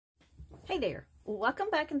Hey there, welcome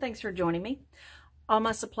back and thanks for joining me. All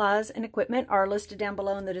my supplies and equipment are listed down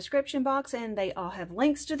below in the description box and they all have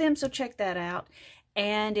links to them, so check that out.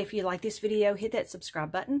 And if you like this video, hit that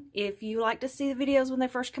subscribe button. If you like to see the videos when they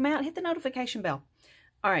first come out, hit the notification bell.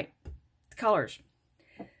 All right, the colors.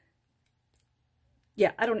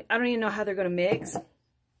 Yeah, I don't even know how they're going to mix.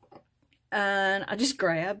 And I just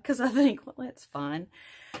grab because I think, well, that's fun.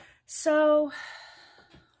 So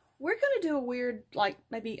we're going to do a weird, like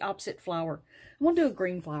maybe opposite flower. I'm going to do a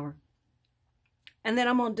green flower. And then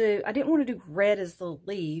I'm going to do, I didn't want to do red as the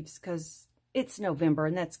leaves because it's November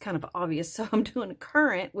and that's kind of obvious. So I'm doing a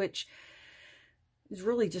currant, which is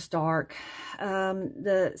really just dark.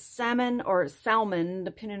 The salmon or salmon,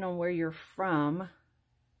 depending on where you're from.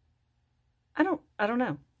 I don't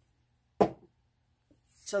know.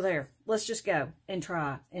 So there, let's just go and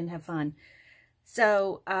try and have fun.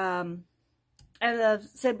 So, as I've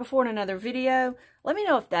said before in another video, let me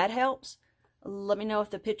know if that helps. Let me know if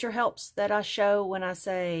the picture helps that I show when I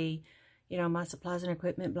say, you know, my supplies and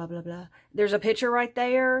equipment, blah, blah, blah. There's a picture right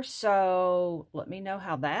there, so let me know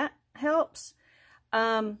how that helps.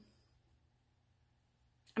 I'm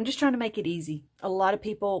just trying to make it easy. A lot of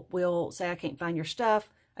people will say, I can't find your stuff.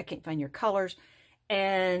 I can't find your colors.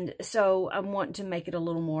 And so I'm wanting to make it a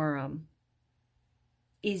little more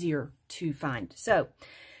easier to find. So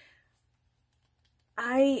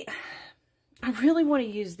I really want to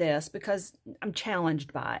use this because I'm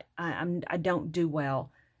challenged by it. I don't do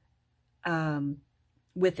well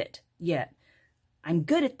with it yet. I'm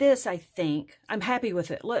good at this, I think. I'm happy with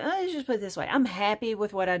it. Let's just put it this way. I'm happy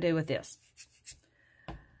with what I do with this.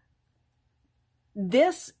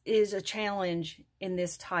 This is a challenge in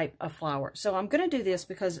this type of flower. So I'm going to do this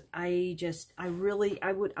because I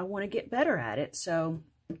want to get better at it. So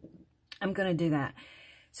I'm going to do that.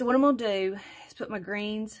 So what I'm going to do is put my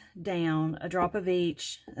greens down, a drop of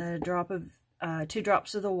each, a drop of, 2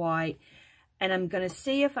 drops of the white, and I'm going to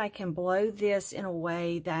see if I can blow this in a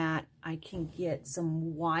way that I can get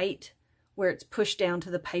some white where it's pushed down to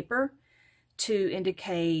the paper to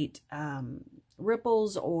indicate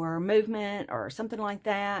ripples or movement or something like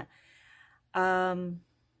that. That's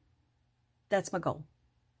my goal.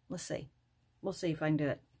 Let's see. We'll see if I can do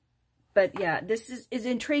it. But yeah, this is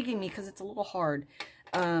intriguing me because it's a little hard.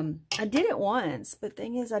 I did it once, but the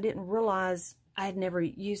thing is I didn't realize I had never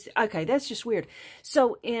used it. Okay, that's just weird.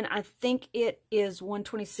 So I think it is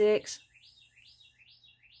 126.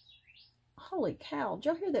 Holy cow, did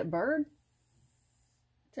y'all hear that bird?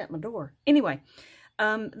 It's at my door. Anyway,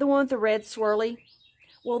 the one with the red swirly.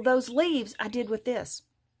 Well, those leaves I did with this.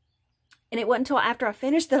 And it wasn't until after I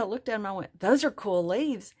finished that I looked at them and I went, those are cool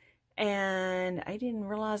leaves. And I didn't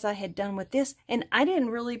realize I had done with this. And I didn't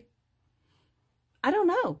really, I don't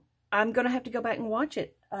know. I'm going to have to go back and watch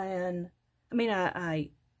it. And I mean, I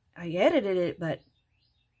edited it, but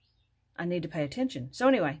I need to pay attention. So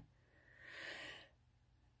anyway,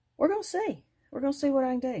 we're going to see. We're going to see what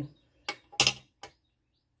I can do.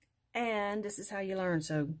 And this is how you learn.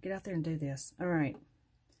 So get out there and do this. All right.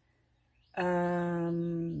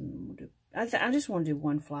 I just want to do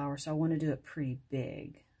one flower, so I want to do it pretty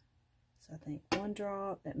big. So I think 1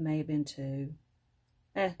 drop. That may have been 2.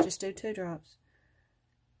 Just do 2 drops.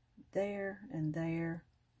 There and there.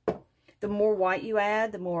 The more white you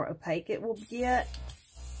add, the more opaque it will get.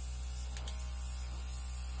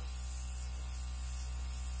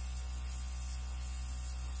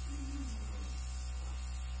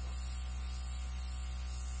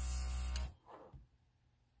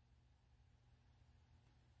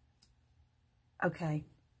 Okay.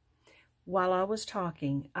 While I was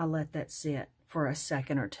talking, I let that sit for a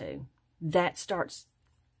second or 2. That starts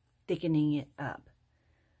thickening it up.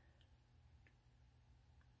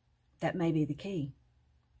 That may be the key.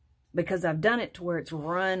 Because I've done it to where it's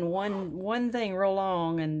run one thing real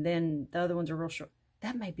long and then the other ones are real short.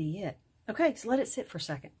 That may be it. Okay, so let it sit for a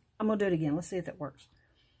second. I'm going to do it again. Let's see if it works.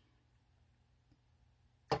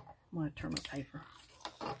 I'm going to turn my paper.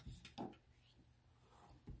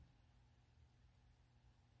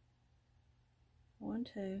 One,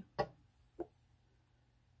 two.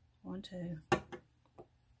 1, 2.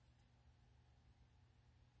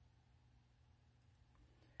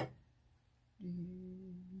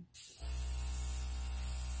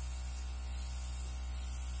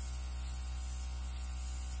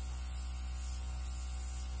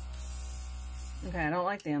 Okay, I don't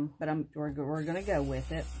like them, but we're going to go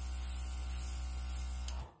with it.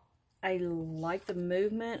 I like the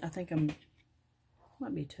movement. I think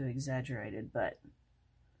might be too exaggerated, but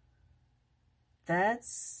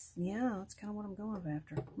that's kind of what I'm going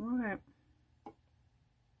after. All right.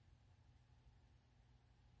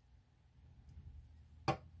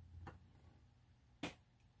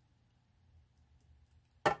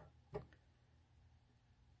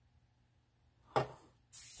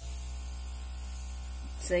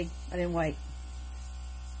 See, I didn't wait.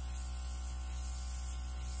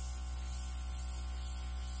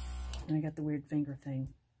 And I got the weird finger thing.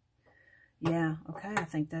 Yeah, okay, I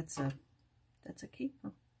think that's a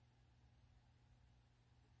keeper.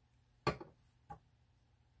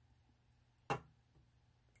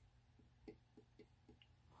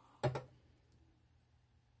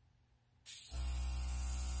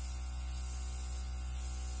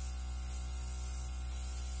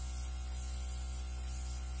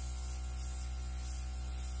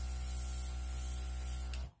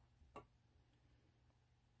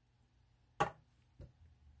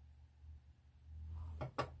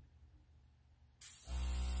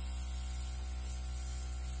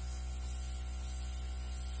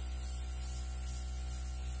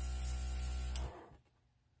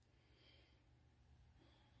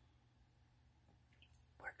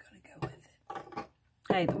 Go with it.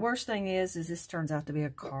 Hey, the worst thing is this turns out to be a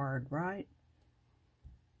card, right?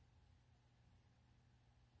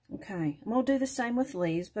 Okay, I'm going to do the same with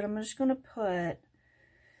leaves, but I'm just going to put, I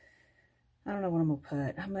don't know what I'm going to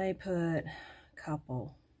put. I may put a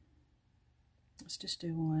couple. Let's just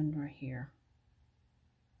do one right here.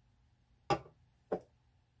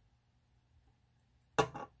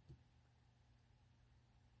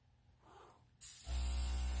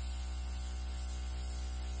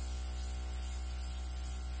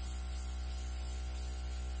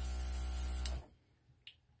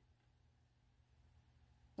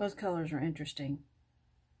 Those colors are interesting.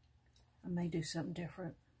 I may do something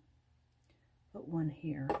different. Put one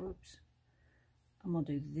here. Oops. I'm going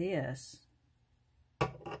to do this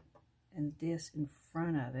and this in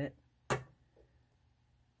front of it.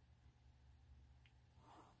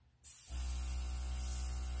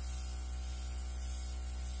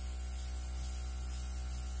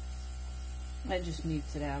 That just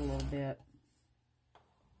mutes it out a little bit.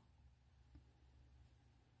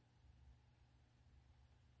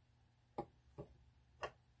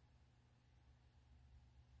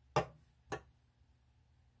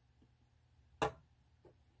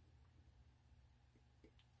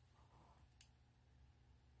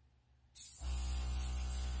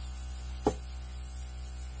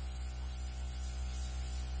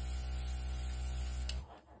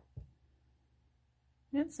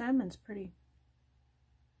 That salmon's pretty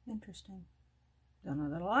interesting. Don't know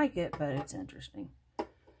that I like it, but it's interesting.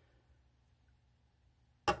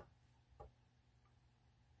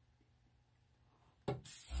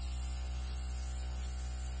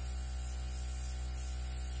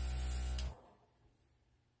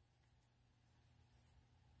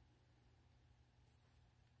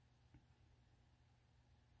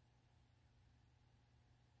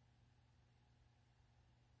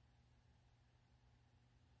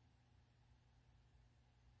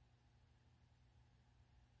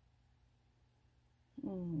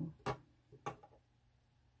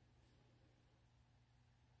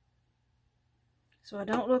 So I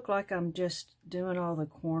don't look like I'm just doing all the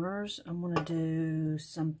corners. I'm going to do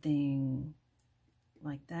something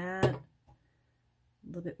like that. A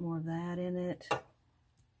little bit more of that in it.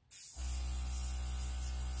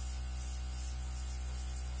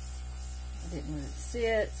 I didn't let it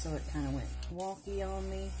sit, so it kind of went wonky on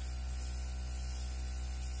me.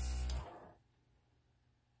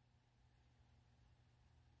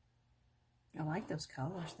 I like those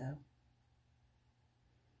colors though.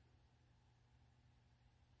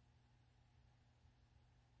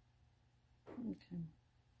 Okay.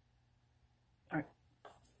 All right.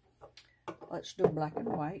 Let's do black and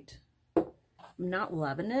white. I'm not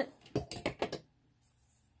loving it,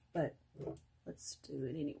 but let's do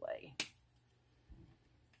it anyway.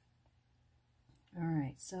 All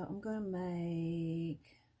right, so I'm going to make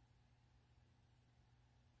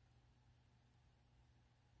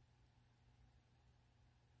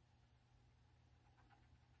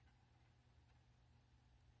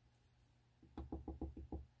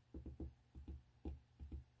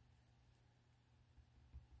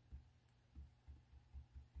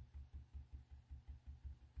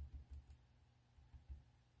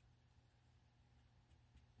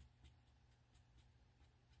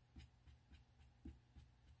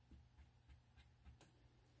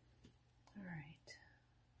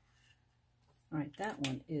all right, that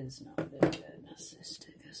one is not very good. Let's just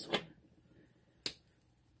do this one.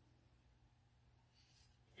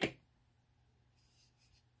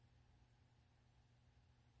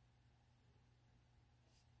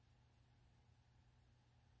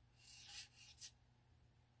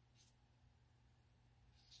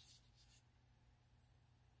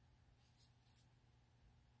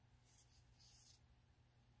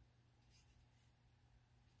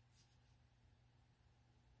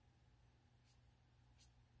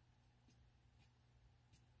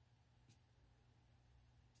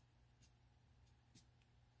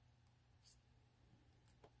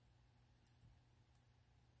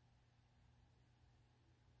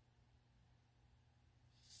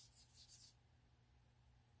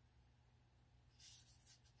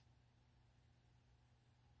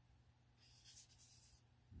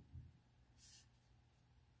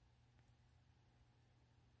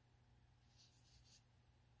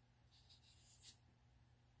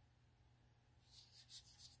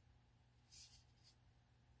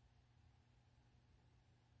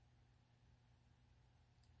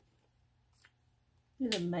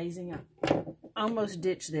 It's amazing. I almost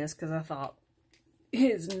ditched this because I thought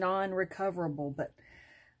it's non-recoverable, but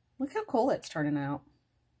look how cool it's turning out.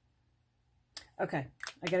 Okay,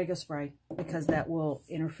 I gotta go spray because that will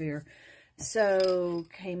interfere. So,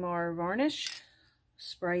 Kmart varnish,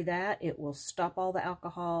 spray that. It will stop all the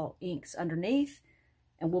alcohol inks underneath,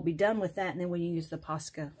 and we'll be done with that, and then we use the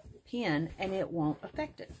Posca pen, and it won't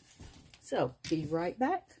affect it. So, be right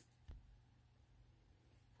back.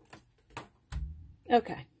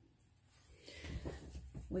 Okay,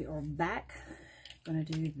 we are back. I'm gonna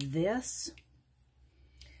do this.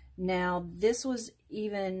 Now, this was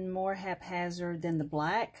even more haphazard than the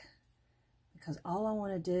black because all I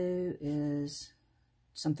want to do is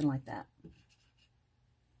something like that.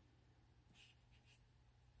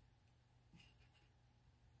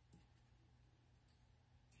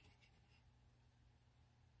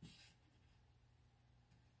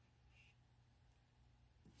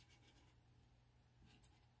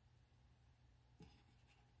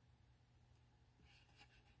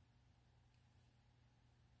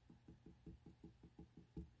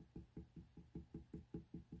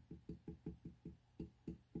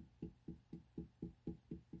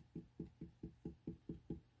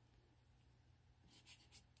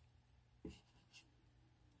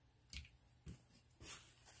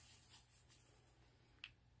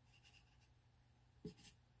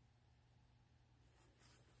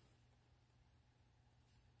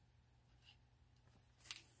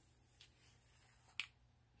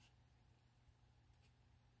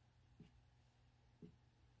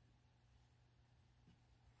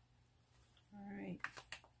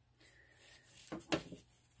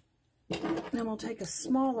 Now I'm going to take a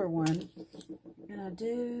smaller one, and I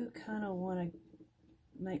do kind of want to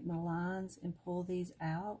make my lines and pull these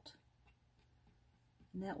out,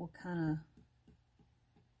 and that will kind of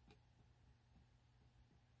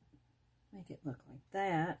make it look like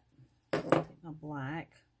that. Take my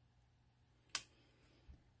black,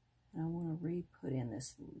 and I want to re-put in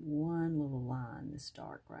this one little line, this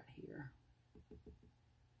dark right here.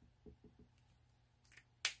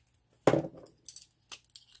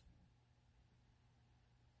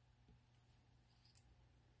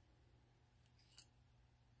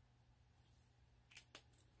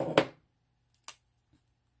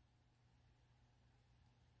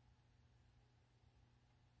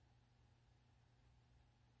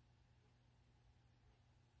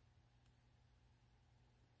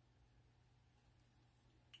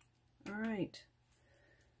 All right.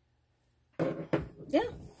 Yeah,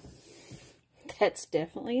 that's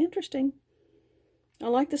definitely interesting. I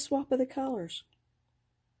like the swap of the colors.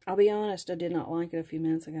 I'll be honest, I did not like it a few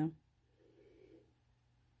minutes ago.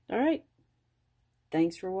 All right.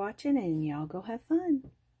 Thanks for watching, and y'all go have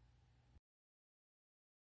fun.